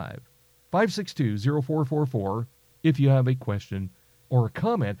 605-562-0444 if you have a question or a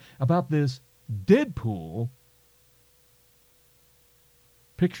comment about this Deadpool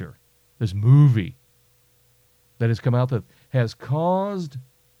picture, this movie that has come out that has caused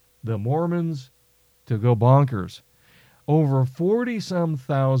the Mormons to go bonkers. Over 40-some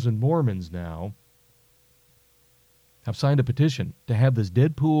thousand Mormons now have signed a petition to have this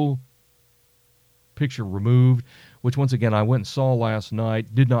Deadpool picture removed, which once again I went and saw last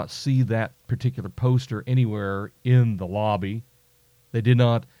night. Did not see that particular poster anywhere in the lobby. They did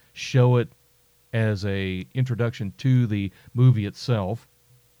not show it as a introduction to the movie itself.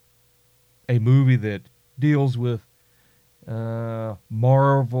 A movie that deals with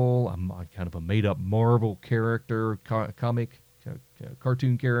Marvel, kind of a made-up Marvel character,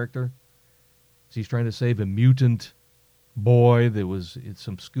 cartoon character. So he's trying to save a mutant boy that was in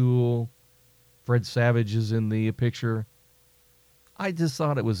some school. Fred Savage is in the picture. I just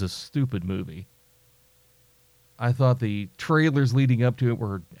thought it was a stupid movie. I thought the trailers leading up to it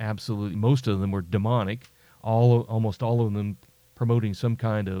were absolutely, most of them were demonic, almost all of them promoting some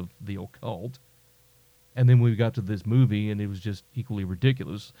kind of the occult. And then we got to this movie, and it was just equally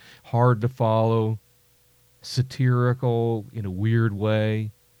ridiculous, hard to follow, satirical in a weird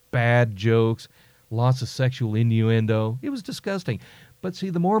way, bad jokes, lots of sexual innuendo. It was disgusting. But see,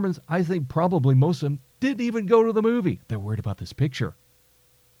 the Mormons, I think probably most of them didn't even go to the movie. They're worried about this picture.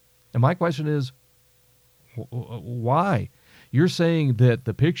 And my question is, why? You're saying that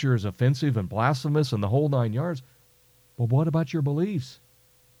the picture is offensive and blasphemous and the whole 9 yards. Well, what about your beliefs?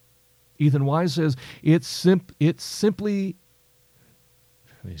 Ethan Wise says it's simply,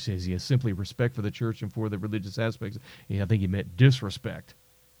 he says he has simply respect for the church and for the religious aspects. Yeah, I think he meant disrespect.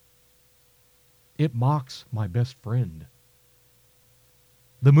 It mocks my best friend.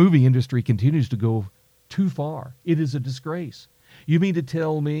 The movie industry continues to go too far. It is a disgrace. You mean to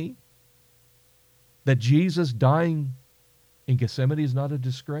tell me that Jesus dying in Gethsemane is not a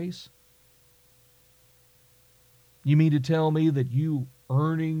disgrace? You mean to tell me that you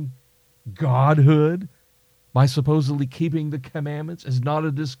earning godhood by supposedly keeping the commandments is not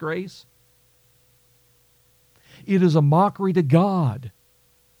a disgrace? It is a mockery to God.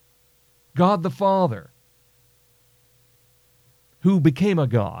 God the Father, who became a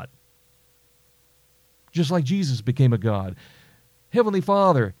God, just like Jesus became a God. Heavenly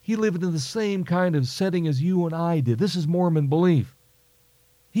Father, he lived in the same kind of setting as you and I did. This is Mormon belief.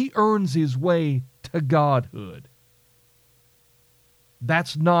 He earns his way to godhood.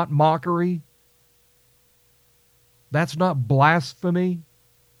 That's not mockery. That's not blasphemy.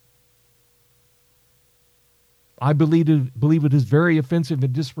 I believe it is very offensive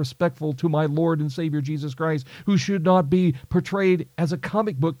and disrespectful to my Lord and Savior Jesus Christ, who should not be portrayed as a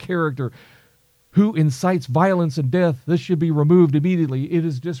comic book character who incites violence and death. This should be removed immediately. It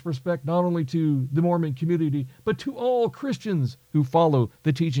is disrespect not only to the Mormon community, but to all Christians who follow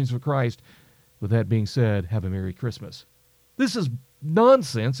the teachings of Christ. With that being said, have a Merry Christmas. This is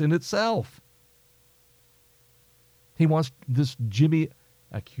nonsense in itself. He wants this Jimmy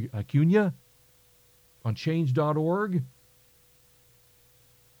Acuna on change.org.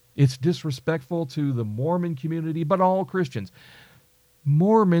 It's disrespectful to the Mormon community, but all Christians.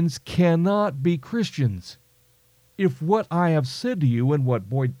 Mormons cannot be Christians. If what I have said to you and what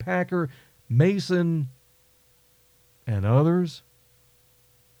Boyd Packer, Mason, and others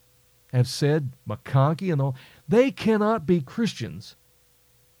have said, McConkie and all, they cannot be Christians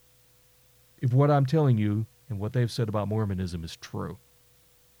if what I'm telling you and what they've said about Mormonism is true.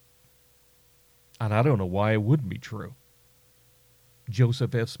 And I don't know why it wouldn't be true.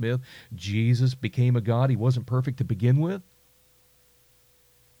 Joseph F. Smith, Jesus became a God. He wasn't perfect to begin with.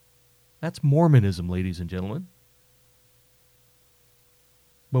 That's Mormonism, ladies and gentlemen.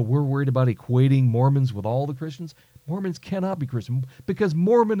 But we're worried about equating Mormons with all the Christians. Mormons cannot be Christian because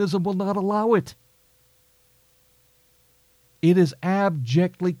Mormonism will not allow it. It is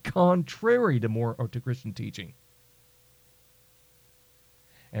abjectly contrary to Christian teaching.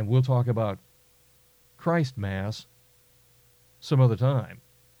 And we'll talk about Christ Mass some other time.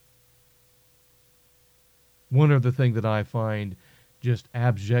 One other thing that I find just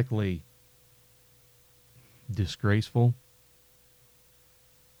abjectly disgraceful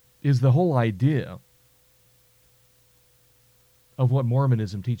is the whole idea of what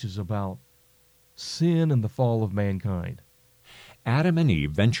Mormonism teaches about sin and the fall of mankind. Adam and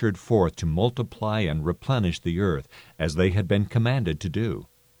Eve ventured forth to multiply and replenish the earth, as they had been commanded to do.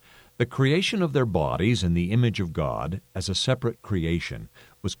 The creation of their bodies in the image of God as a separate creation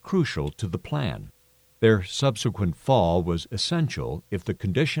was crucial to the plan. Their subsequent fall was essential if the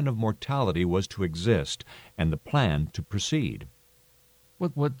condition of mortality was to exist and the plan to proceed.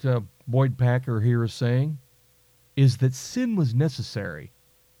 What Boyd Packer here is saying is that sin was necessary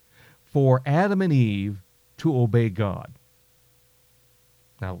for Adam and Eve to obey God.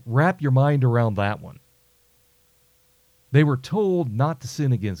 Now, wrap your mind around that one. They were told not to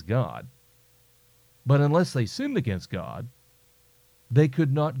sin against God, but unless they sinned against God, they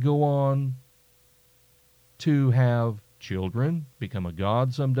could not go on to have children, become a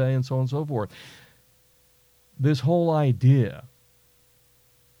god someday, and so on and so forth. This whole idea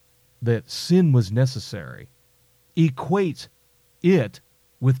that sin was necessary equates it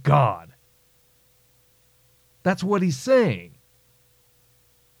with God. That's what he's saying.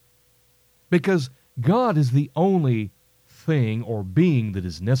 Because God is the only thing or being that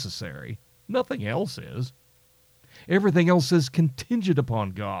is necessary. Nothing else is. Everything else is contingent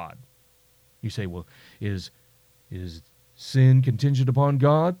upon God. You say, well, is sin contingent upon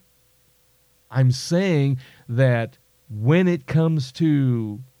God? I'm saying that when it comes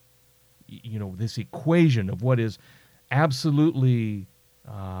to, this equation of what is absolutely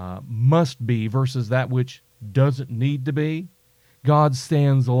must be versus that which doesn't need to be, God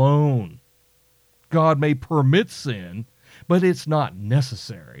stands alone. God may permit sin, but it's not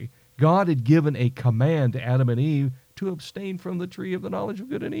necessary. God had given a command to Adam and Eve to abstain from the tree of the knowledge of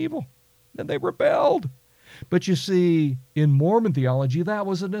good and evil, and they rebelled. But you see, in Mormon theology, that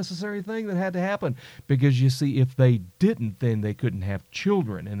was a necessary thing that had to happen. Because you see, if they didn't, then they couldn't have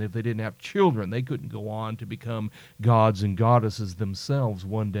children. And if they didn't have children, they couldn't go on to become gods and goddesses themselves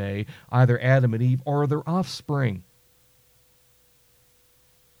one day, either Adam and Eve or their offspring.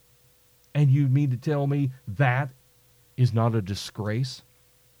 And you mean to tell me that is not a disgrace?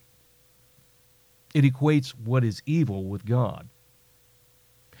 It equates what is evil with God.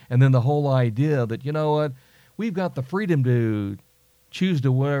 And then the whole idea that, we've got the freedom to choose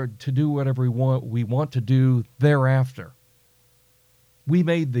to do whatever we want to do thereafter. We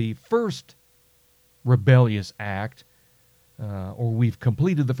made the first rebellious act, or we've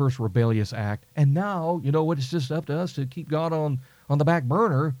completed the first rebellious act, and now, it's just up to us to keep God on the back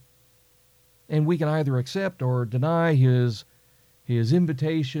burner, and we can either accept or deny his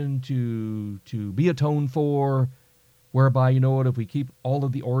invitation to be atoned for, whereby, if we keep all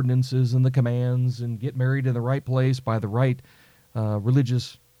of the ordinances and the commands and get married in the right place by the right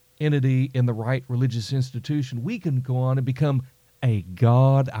religious entity in the right religious institution, we can go on and become a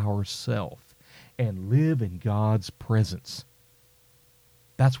God ourselves and live in God's presence.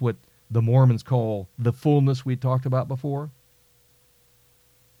 That's what the Mormons call the fullness we talked about before,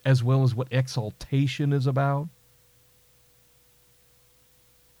 as well as what exaltation is about,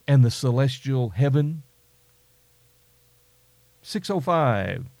 and the celestial heaven.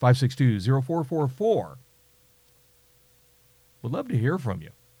 605-562-0444. Would love to hear from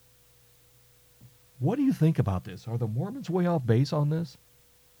you. What do you think about this? Are the Mormons way off base on this?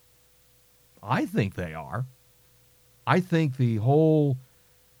 I think they are. I think the whole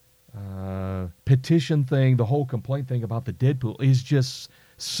petition thing, the whole complaint thing about the Deadpool is just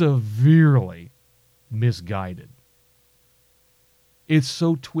severely misguided. It's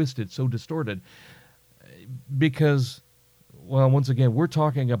so twisted, so distorted, because, well, once again, we're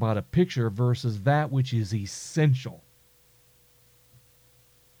talking about a picture versus that which is essential.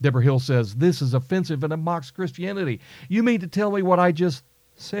 Deborah Hill says, this is offensive and it mocks Christianity. You mean to tell me what I just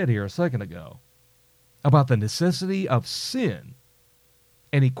said here a second ago about the necessity of sin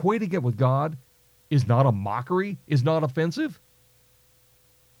and equating it with God is not a mockery, is not offensive?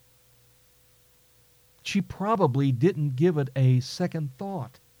 She probably didn't give it a second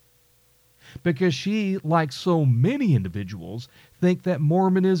thought, because she, like so many individuals, think that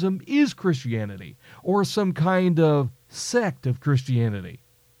Mormonism is Christianity or some kind of sect of Christianity.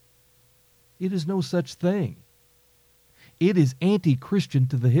 It is no such thing. It is anti-Christian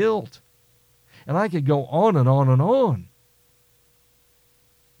to the hilt. And I could go on and on and on.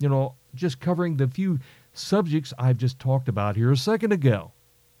 Just covering the few subjects I've just talked about here a second ago.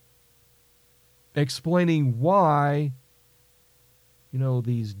 Explaining why,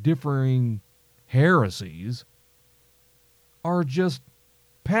 these differing heresies are just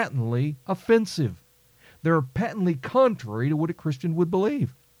patently offensive. They're patently contrary to what a Christian would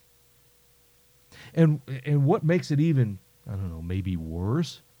believe. And what makes it even, I don't know, maybe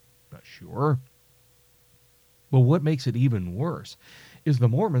worse? Not sure. But what makes it even worse is the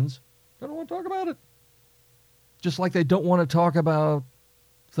Mormons don't want to talk about it. Just like they don't want to talk about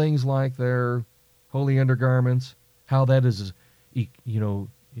things like their holy undergarments, how that is,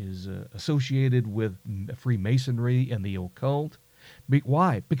 associated with Freemasonry and the occult.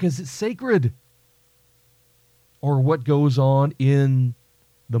 Why? Because it's sacred. Or what goes on in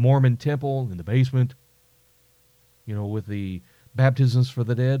the Mormon temple, in the basement, with the baptisms for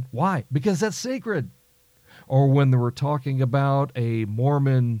the dead. Why? Because that's sacred. Or when they were talking about a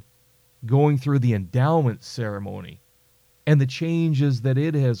Mormon going through the endowment ceremony and the changes that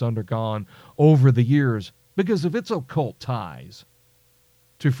it has undergone over the years because of its occult ties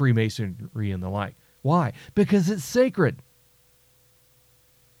to Freemasonry and the like. Why? Because it's sacred.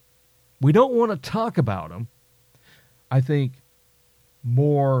 We don't want to talk about them, I think,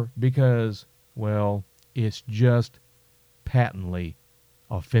 more because, well, it's just patently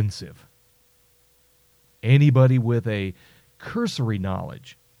offensive. Anybody with a cursory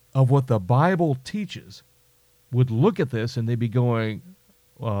knowledge of what the Bible teaches would look at this and they'd be going,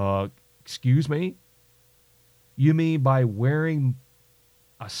 excuse me? You mean by wearing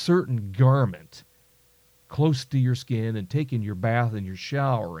a certain garment close to your skin and taking your bath and your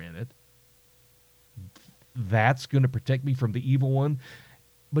shower in it, that's going to protect me from the evil one?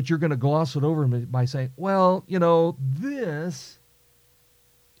 but you're going to gloss it over by saying, well, this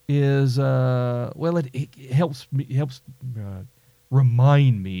is, it helps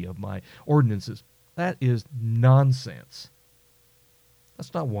remind me of my ordinances. That is nonsense.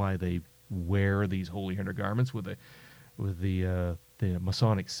 That's not why they wear these holy undergarments with the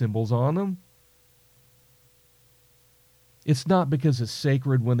Masonic symbols on them. It's not because it's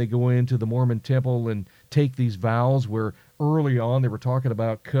sacred when they go into the Mormon temple and take these vows where early on they were talking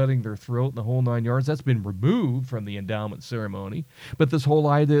about cutting their throat and the whole 9 yards. That's been removed from the endowment ceremony. But this whole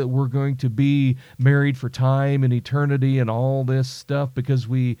idea that we're going to be married for time and eternity and all this stuff because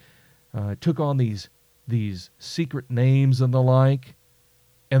we took on these secret names and the like,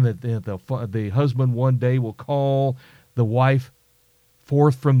 and that the husband one day will call the wife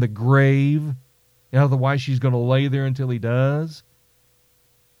forth from the grave, and otherwise she's going to lay there until he does.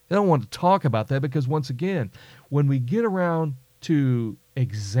 I don't want to talk about that because, once again, when we get around to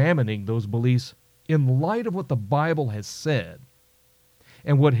examining those beliefs in light of what the Bible has said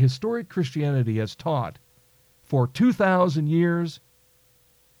and what historic Christianity has taught for 2,000 years,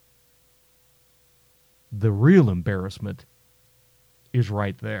 the real embarrassment is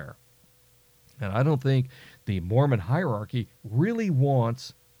right there. And I don't think the Mormon hierarchy really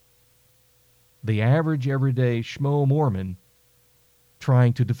wants the average, everyday schmo Mormon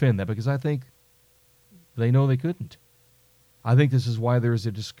trying to defend that, because I think they know they couldn't. I think this is why there's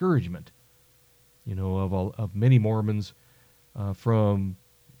a discouragement, of many Mormons from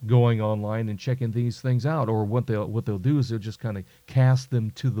going online and checking these things out. Or what they'll do is they'll just kind of cast them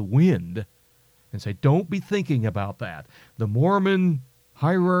to the wind and say, don't be thinking about that. The Mormon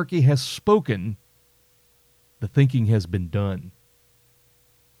hierarchy has spoken. The thinking has been done.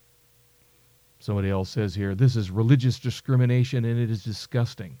 Somebody else says here, this is religious discrimination and it is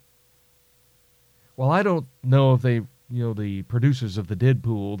disgusting. Well, I don't know if they, the producers of the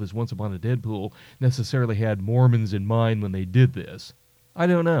Deadpool, this Once Upon a Deadpool, necessarily had Mormons in mind when they did this. I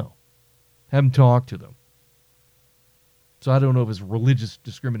don't know. Haven't talked to them. So I don't know if it's religious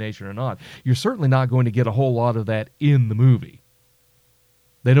discrimination or not. You're certainly not going to get a whole lot of that in the movie.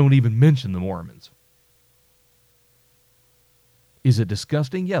 They don't even mention the Mormons. Is it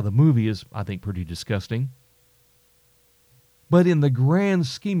disgusting? Yeah, the movie is, I think, pretty disgusting. But in the grand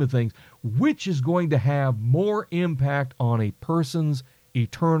scheme of things, which is going to have more impact on a person's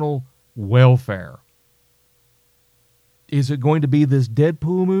eternal welfare? Is it going to be this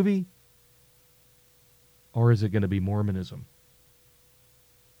Deadpool movie? Or is it going to be Mormonism?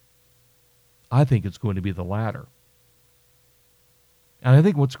 I think it's going to be the latter. And I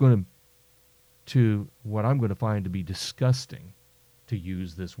think what I'm going to find to be disgusting, to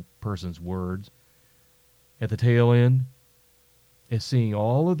use this person's words, at the tail end, is seeing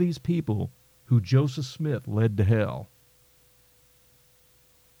all of these people who Joseph Smith led to hell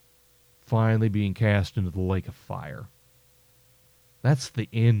finally being cast into the lake of fire. That's the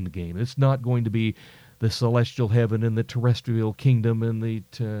end game. It's not going to be the celestial heaven and the terrestrial kingdom and the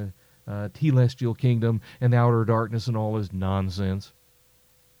telestial kingdom and the outer darkness and all this nonsense.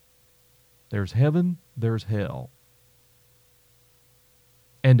 There's heaven, there's hell.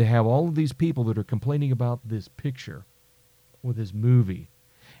 And to have all of these people that are complaining about this picture or this movie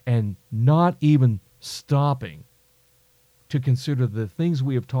and not even stopping to consider the things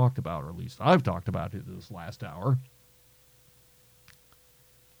we have talked about, or at least I've talked about it this last hour,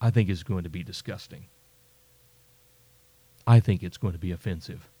 I think is going to be disgusting. I think it's going to be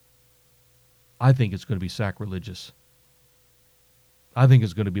offensive. I think it's going to be sacrilegious. I think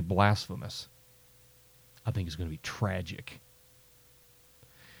it's going to be blasphemous. I think it's going to be tragic.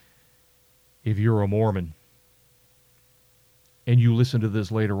 If you're a Mormon and you listen to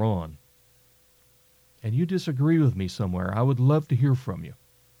this later on and you disagree with me somewhere, I would love to hear from you.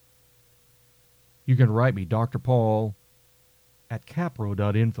 You can write me, Dr. Paul at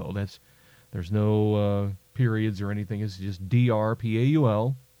capro.info. There's no periods or anything. It's just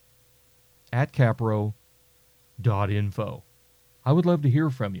DRPAUL at capro.info. I would love to hear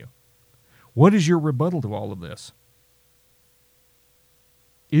from you. What is your rebuttal to all of this?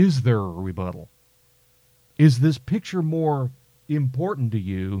 Is there a rebuttal? Is this picture more important to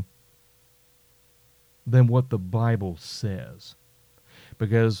you than what the Bible says?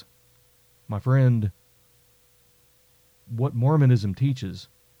 Because, my friend, what Mormonism teaches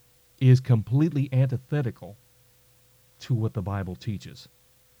is completely antithetical to what the Bible teaches.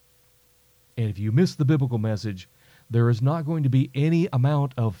 And if you miss the biblical message, there is not going to be any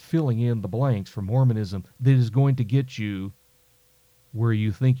amount of filling in the blanks for Mormonism that is going to get you where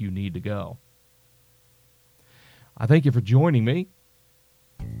you think you need to go. I thank you for joining me.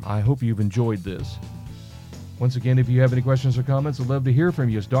 I hope you've enjoyed this. Once again, if you have any questions or comments, I'd love to hear from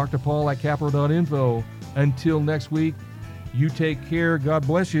you. It's Dr. Paul at capro.info. Until next week, you take care. God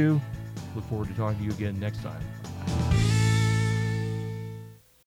bless you. Look forward to talking to you again next time.